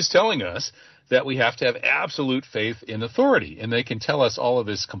 is telling us that we have to have absolute faith in authority. And they can tell us all of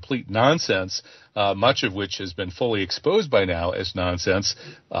this complete nonsense, much of which has been fully exposed by now as nonsense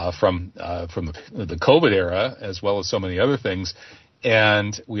from the COVID era, as well as so many other things.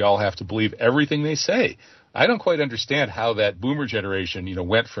 And we all have to believe everything they say. I don't quite understand how that boomer generation, you know,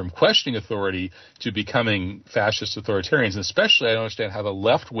 went from questioning authority to becoming fascist authoritarians. And especially I don't understand how the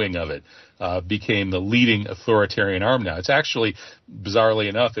left wing of it became the leading authoritarian arm now. It's actually, bizarrely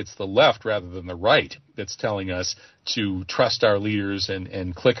enough, it's the left rather than the right that's telling us to trust our leaders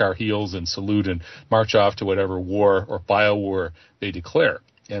and click our heels and salute and march off to whatever war or bio-war they declare.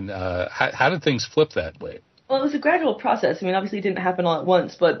 And how did things flip that way? Well, it was a gradual process. I mean, obviously it didn't happen all at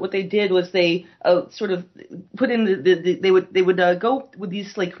once, but what they did was they sort of put in they would go with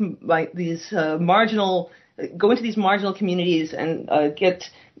these marginal go into these marginal communities and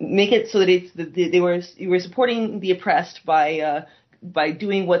make it so that you were supporting the oppressed by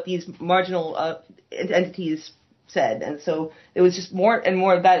doing what these marginal entities said. And so it was just more and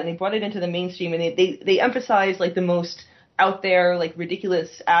more of that, and they brought it into the mainstream, and they emphasized like the most out there, like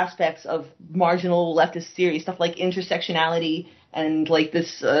ridiculous aspects of marginal leftist theory, stuff like intersectionality and like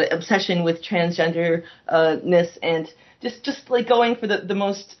this obsession with transgenderness, and just like going for the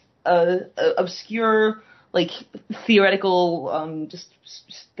most obscure, like theoretical, just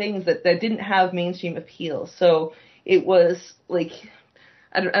things that didn't have mainstream appeal. So it was like,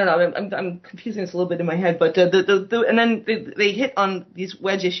 I don't know. I'm confusing this a little bit in my head, but and then they hit on these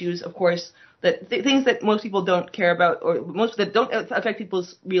wedge issues, of course, that things that most people don't care about, or most that don't affect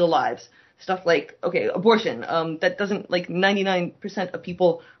people's real lives. Stuff like, okay, abortion. That doesn't, like 99% of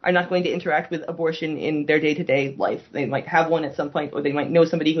people are not going to interact with abortion in their day-to-day life. They might have one at some point, or they might know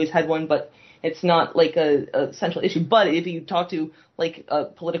somebody who's had one, but it's not like a central issue. But if you talk to like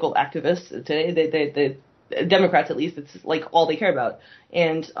political activists today, the Democrats at least, it's like all they care about.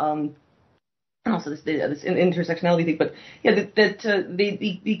 And also this intersectionality thing, but yeah,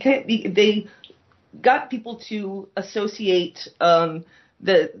 they got people to associate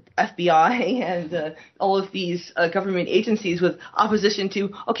the FBI and all of these government agencies with opposition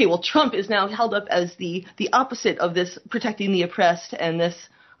to, okay, well, Trump is now held up as the opposite of this protecting the oppressed, and this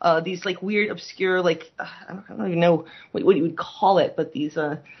these like weird, obscure, like I don't even know what you would call it, but these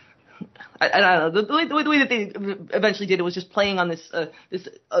I don't know. The way that they eventually did it was just playing on this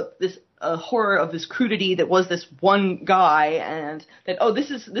horror of this crudity that was this one guy, and that, oh,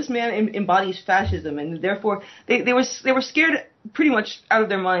 this man embodies fascism, and therefore they were scared pretty much out of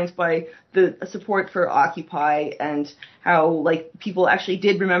their minds by the support for Occupy, and how like people actually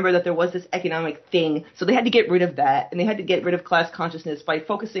did remember that there was this economic thing, so they had to get rid of that, and they had to get rid of class consciousness by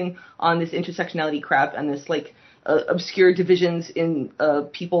focusing on this intersectionality crap and this like obscure divisions in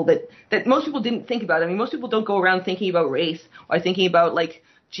people that most people didn't think about. I mean, most people don't go around thinking about race or thinking about like,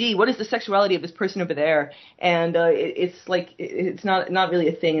 gee, what is the sexuality of this person over there? And it's like it's not really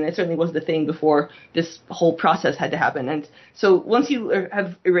a thing, and it certainly wasn't a thing before this whole process had to happen. And so once you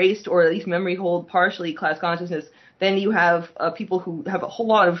have erased or at least memory hold partially class consciousness, then you have people who have a whole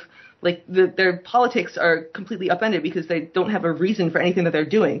lot of their politics are completely upended because they don't have a reason for anything that they're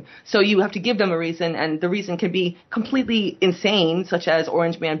doing. So you have to give them a reason, and the reason can be completely insane, such as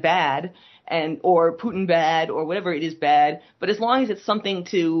Orange Man bad, or Putin bad, or whatever it is bad. But as long as it's something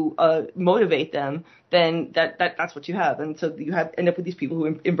to motivate them, then that's what you have. And so you end up with these people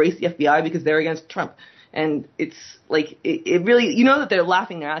who embrace the FBI because they're against Trump. And it's like, it really, you know that they're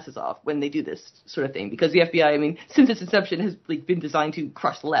laughing their asses off when they do this sort of thing, because the FBI, I mean, since its inception has been designed to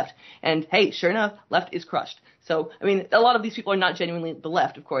crush the left. And hey, sure enough, left is crushed. So, I mean, a lot of these people are not genuinely the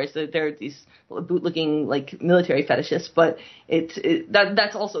left, of course. They're these bootlicking, military fetishists, but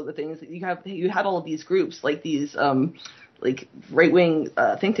that's also the thing, is that you had all of these groups, these, right-wing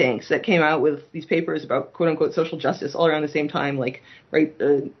think tanks that came out with these papers about quote-unquote social justice all around the same time, around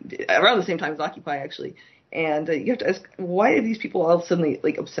the same time as Occupy, actually. And you have to ask, why are these people all suddenly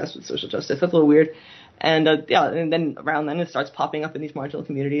obsessed with social justice? That's a little weird. And and then around then it starts popping up in these marginal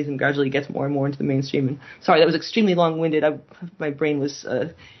communities and gradually gets more and more into the mainstream. And sorry, that was extremely long-winded. My brain was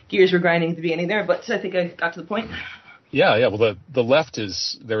gears were grinding at the beginning there, but I think I got to the point. Yeah. Well, the left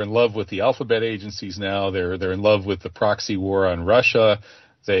they're in love with the alphabet agencies now. They're in love with the proxy war on Russia.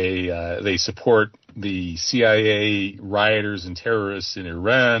 They support the CIA rioters and terrorists in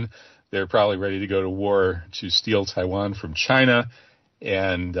Iran. They're probably ready to go to war to steal Taiwan from China,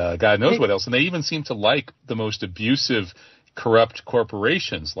 and God knows what else. And they even seem to like the most abusive, corrupt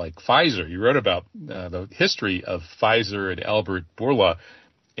corporations like Pfizer. You wrote about the history of Pfizer and Albert Bourla.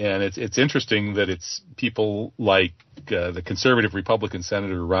 And it's interesting that it's people like the conservative Republican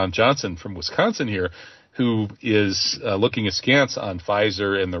Senator Ron Johnson from Wisconsin here, who is looking askance on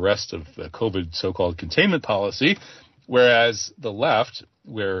Pfizer and the rest of the COVID so-called containment policy, whereas the left,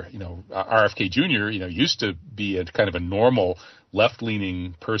 where RFK Jr. used to be a kind of a normal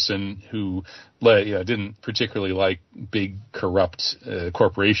left-leaning person who didn't particularly like big corrupt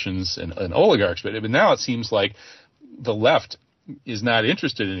corporations and oligarchs, but now it seems like the left is not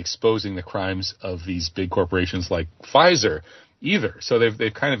interested in exposing the crimes of these big corporations like Pfizer either. So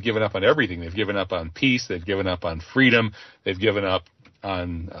they've kind of given up on everything. They've given up on peace. They've given up on freedom. They've given up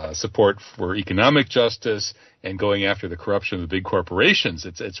on support for economic justice and going after the corruption of the big corporations.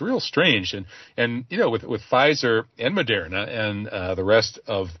 It's real strange. And with Pfizer and Moderna and the rest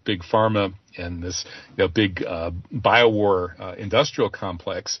of big pharma and this big biowar industrial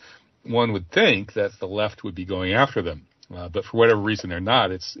complex, one would think that the left would be going after them. But for whatever reason they're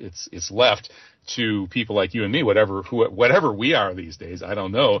not. It's left to people like you and me, whatever we are these days, I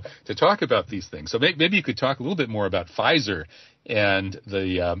don't know, to talk about these things. So maybe you could talk a little bit more about Pfizer and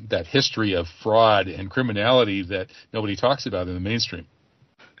that history of fraud and criminality that nobody talks about in the mainstream.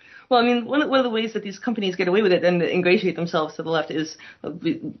 Well, I mean, one of the ways that these companies get away with it and ingratiate themselves to the left is,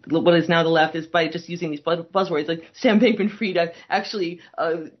 what is now the left, is by just using these buzzwords. Like Sam Bankman-Fried actually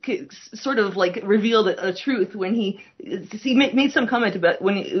sort of revealed a truth when he made some comment about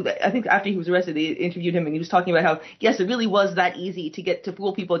I think after he was arrested, they interviewed him and he was talking about how, yes, it really was that easy to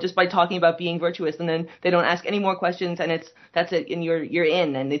fool people just by talking about being virtuous, and then they don't ask any more questions, and that's it, and you're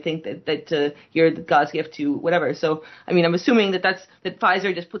in, and they think that you're God's gift to whatever. So, I mean, I'm assuming that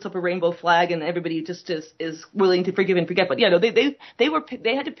Pfizer just puts up a rainbow flag and everybody just is willing to forgive and forget. But they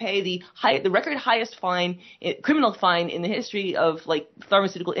had to pay the record highest criminal fine in the history of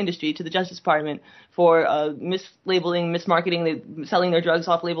pharmaceutical industry to the Justice Department for mislabeling, mismarketing, selling their drugs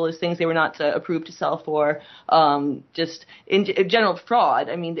off label as things they were not approved to sell for, just in general fraud.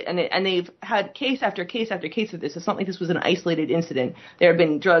 I mean, and they've had case after case after case of this. It's not like this was an isolated incident. There have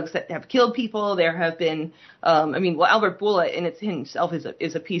been drugs that have killed people. There have been, Albert Bourla in himself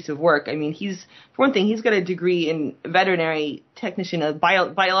is a piece of work. I mean, for one thing, he's got a degree in veterinary technician, a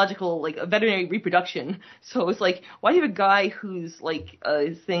biological, a veterinary reproduction. So it's why do you have a guy whose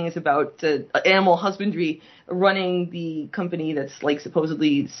his thing is about animal husbandry running the company that's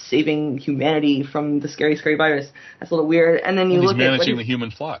supposedly saving humanity from the scary virus? That's a little weird. And then he's managing the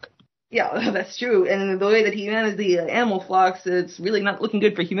human flock. Yeah, that's true. And the way that he managed the animal flocks, it's really not looking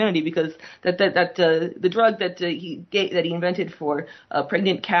good for humanity, because the drug that he invented for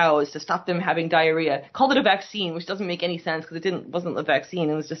pregnant cows to stop them having diarrhea, called it a vaccine, which doesn't make any sense because it wasn't a vaccine.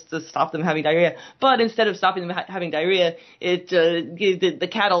 It was just to stop them having diarrhea. But instead of stopping them having diarrhea, it gave the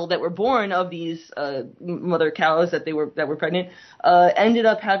cattle that were born of these mother cows that were pregnant ended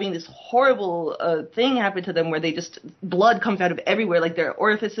up having this horrible thing happen to them where they just blood comes out of everywhere, their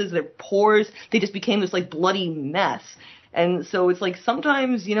orifices, their pores, they just became this bloody mess. And so it's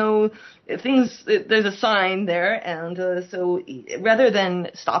sometimes, there's a sign there, and so rather than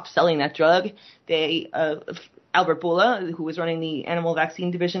stop selling that drug, they Albert Bourla, who was running the animal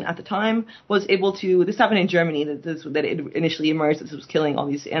vaccine division at the time, was able to. This happened in Germany. That it initially emerged. This was killing all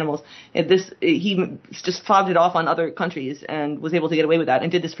these animals. He just fobbed it off on other countries and was able to get away with that,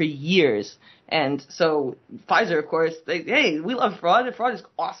 and did this for years. And so Pfizer, of course, hey, we love fraud. Fraud is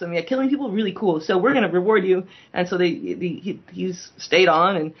awesome. Yeah, killing people really cool. So we're going to reward you. And so he's stayed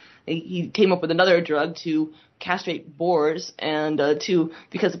on, and he came up with another drug to castrate boars, and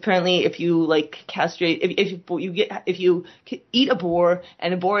because apparently if you castrate, if you eat a boar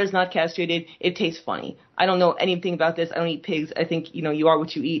and a boar is not castrated, it tastes funny. I don't know anything about this. I don't eat pigs. I think you are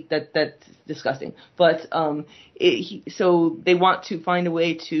what you eat. That's disgusting. But so they want to find a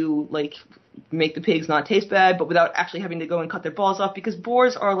way to make the pigs not taste bad, but without actually having to go and cut their balls off, because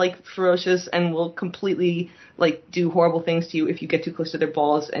boars are ferocious and will completely do horrible things to you if you get too close to their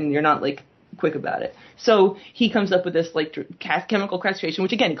balls and you're not quick about it. So he comes up with this chemical castration,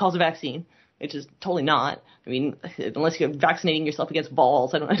 which again he calls a vaccine, which is totally not. I mean, unless you're vaccinating yourself against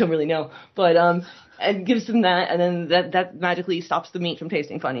balls, I don't really know. But and gives them that, and then that magically stops the meat from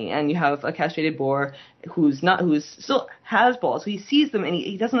tasting funny, and you have a castrated boar who's still has balls. So he sees them and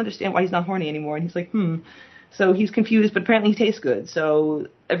he doesn't understand why he's not horny anymore, and he's like, So he's confused, but apparently he tastes good. So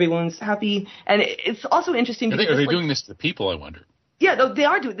everyone's happy, and it's also interesting. Are they doing this to the people? I wonder. Yeah, they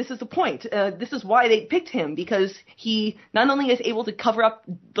are doing. This is the point. This is why they picked him, because he not only is able to cover up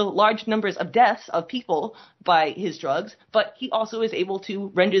the large numbers of deaths of people by his drugs, but he also is able to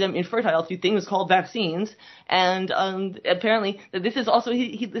render them infertile through things called vaccines. And apparently, this is also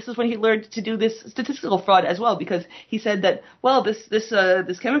this is when he learned to do this statistical fraud as well, because he said that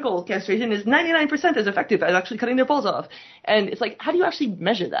this chemical castration is 99% as effective as actually cutting their balls off. And it's how do you actually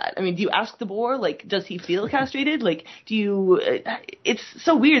measure that? I mean, do you ask the boar does he feel castrated? Do you? It's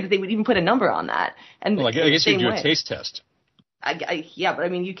so weird that they would even put a number on that. And I guess you do a taste test. Yeah, but I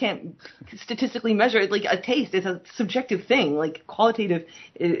mean, you can't statistically measure it. A taste is a subjective thing, qualitative.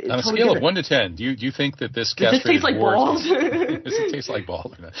 On a scale of 1 to 10, do you think that this castrated taste like balls? Does it taste like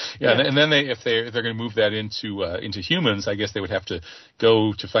balls or not? Yeah. And then if they're going to move that into humans, I guess they would have to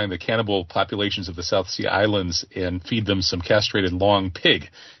go to find the cannibal populations of the South Sea Islands and feed them some castrated long pig.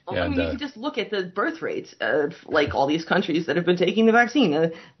 Well, I mean, you can just look at the birth rates of all these countries that have been taking the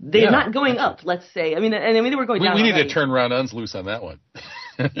vaccine. They're not going up, let's say. I mean, they were going down. We need to turn Ron Unz loose on that one.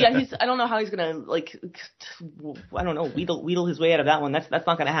 Yeah, I don't know how he's gonna wheedle his way out of that one. That's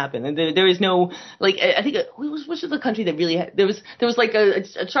not gonna happen. And there is no I think which was the country that really there was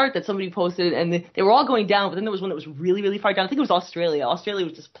a chart that somebody posted, and they were all going down, but then there was one that was really, really far down. I think it was Australia. Australia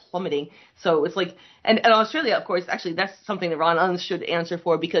was just plummeting. So it's and Australia, of course, actually that's something that Ron Unz should answer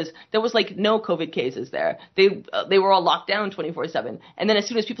for, because there was no COVID cases there. They were all locked down 24/7, and then as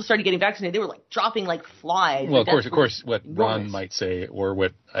soon as people started getting vaccinated, they were dropping like flies. Well, of course, what Ron might say, or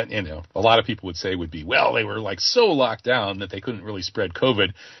what a lot of people would say would be, well, they were so locked down that they couldn't really spread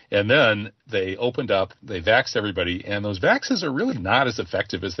COVID, and then they opened up, they vaxxed everybody, and those vaccines are really not as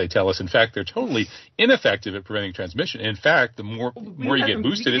effective as they tell us. In fact, they're totally ineffective at preventing transmission. In fact, the more you get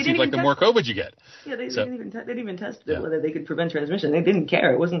boosted, it seems like the more COVID you get. Yeah, they didn't even test whether they could prevent transmission. They didn't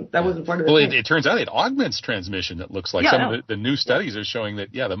care. That wasn't part of it. Well, it turns out it augments transmission. It looks like some of the new studies are showing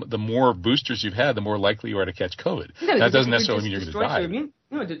that the more boosters you've had, the more likely you are to catch COVID. That doesn't necessarily mean you're going to die.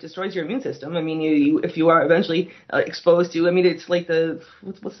 It destroys your immune system. I mean, if you are eventually exposed to, I mean, it's like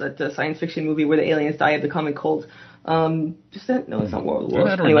what's that science fiction movie where the aliens die of the common cold? No, it's not World War.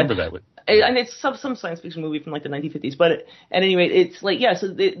 I don't remember that. And it's some science fiction movie from the 1950s. But at any rate, it's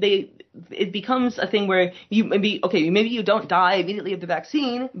so it becomes a thing where maybe you don't die immediately of the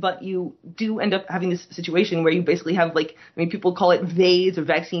vaccine, but you do end up having this situation where you basically have people call it VAIDS or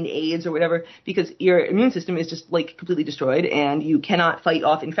vaccine AIDS or whatever, because your immune system is just completely destroyed and you cannot fight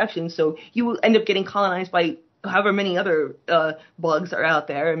off infections. So you will end up getting colonized by however many other bugs are out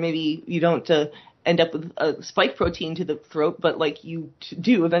there, and maybe you don't end up with a spike protein to the throat, but you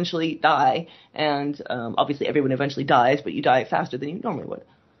do eventually die, and obviously everyone eventually dies, but you die faster than you normally would.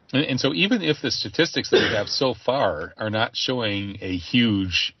 And so even if the statistics that we have so far are not showing a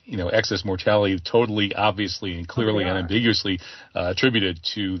huge, excess mortality, totally obviously and clearly and unambiguously attributed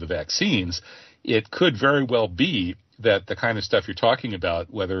to the vaccines, it could very well be that the kind of stuff you're talking about,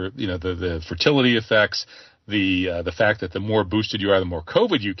 whether, the fertility effects, the fact that the more boosted you are, the more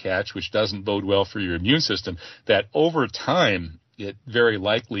COVID you catch, which doesn't bode well for your immune system, that over time it very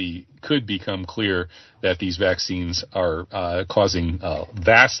likely could become clear that these vaccines are causing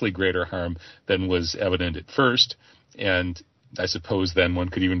vastly greater harm than was evident at first. And I suppose then one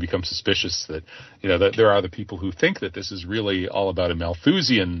could even become suspicious that, that there are the people who think that this is really all about a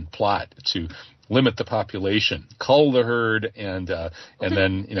Malthusian plot to limit the population, cull the herd, and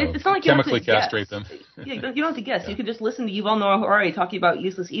then it's not like chemically castrate them. Yeah, you don't have to guess. Yeah. You can just listen to Yuval Noah Harari talking about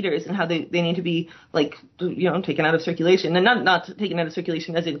useless eaters and how they need to be taken out of circulation, and not taken out of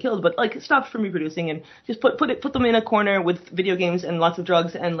circulation as in killed, but stopped from reproducing, and just put them in a corner with video games and lots of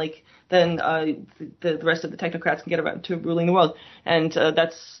drugs, and then the rest of the technocrats can get around to ruling the world. And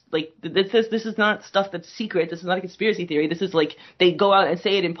that's this is not stuff that's secret. This is not a conspiracy theory. This is they go out and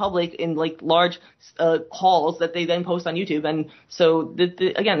say it in public in large halls that they then post on YouTube. And so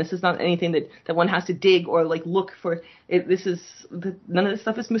again, this is not anything that one has to dig or look for. None of this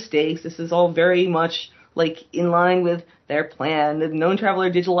stuff is mistakes. This is all very much in line with their plan. The known traveler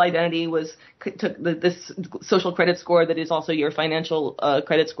digital identity took this social credit score that is also your financial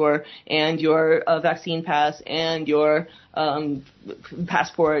credit score, and your vaccine pass, and your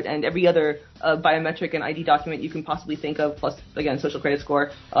passport, and every other biometric and ID document you can possibly think of, plus again social credit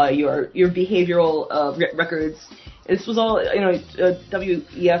score, your behavioral records. This was all, a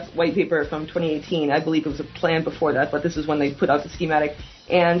WEF white paper from 2018. I believe it was a plan before that, but this is when they put out the schematic.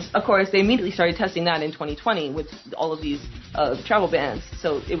 And, of course, they immediately started testing that in 2020 with all of these travel bans.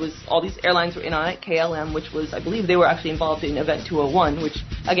 So it was all these airlines were in on it. KLM, which was, I believe, they were actually involved in Event 201, which,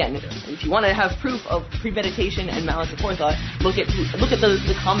 again, if you want to have proof of premeditation and malice aforethought, look at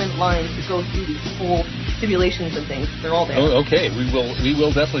the comment lines that go through these whole simulations and things. They're all there. Oh, okay. We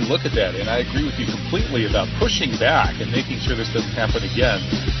will definitely look at that. And I agree with you completely about pushing back and making sure this doesn't happen again.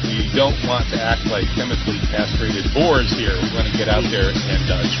 We don't want to act like chemically castrated boars here. We want to get out there and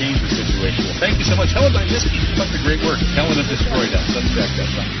change the situation. Well, thank you so much, Helen Buyniski. Keep up the great work. Helen of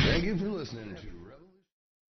Destroy.substack.com. Thank you.